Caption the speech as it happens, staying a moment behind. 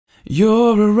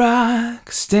You're a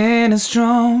rock, standing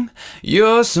strong.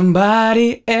 You're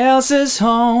somebody else's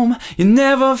home. You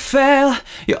never fail,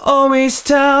 you're always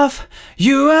tough.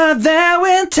 You are there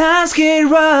when times get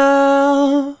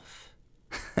rough.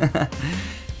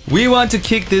 We want to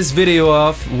kick this video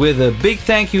off with a big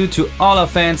thank you to all our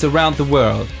fans around the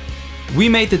world. We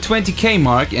made the 20K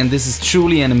mark and this is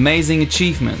truly an amazing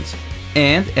achievement.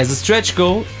 And as a stretch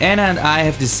goal, Anna and I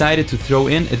have decided to throw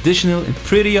in additional and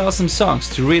pretty awesome songs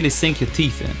to really sink your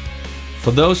teeth in.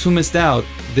 For those who missed out,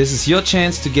 this is your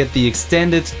chance to get the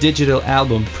extended digital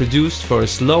album produced for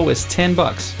as low as 10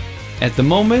 bucks. At the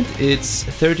moment it's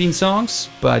 13 songs,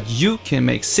 but you can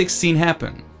make 16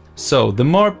 happen. So the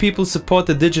more people support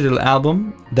the digital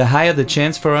album, the higher the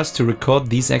chance for us to record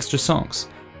these extra songs.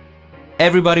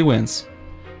 Everybody wins.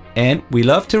 And we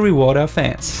love to reward our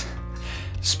fans.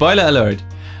 Spoiler alert!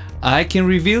 I can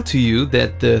reveal to you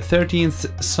that the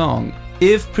 13th song,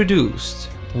 if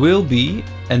produced, will be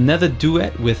another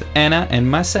duet with Anna and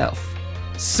myself.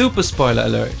 Super spoiler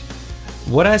alert!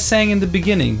 What I sang in the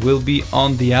beginning will be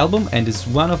on the album and is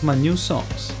one of my new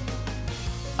songs.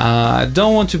 I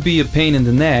don't want to be a pain in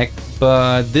the neck,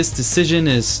 but this decision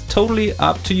is totally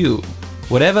up to you.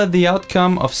 Whatever the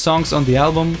outcome of songs on the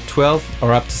album, 12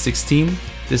 or up to 16,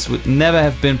 this would never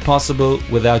have been possible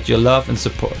without your love and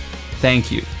support.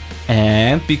 Thank you.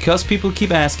 And because people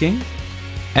keep asking,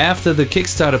 after the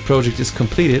Kickstarter project is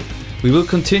completed, we will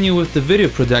continue with the video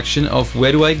production of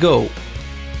Where Do I Go?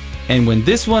 And when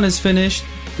this one is finished,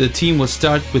 the team will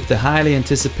start with the highly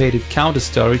anticipated counter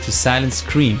story to Silent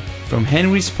Scream, from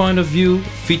Henry's point of view,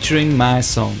 featuring my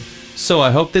song. So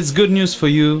I hope that's good news for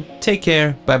you. Take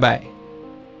care, bye bye.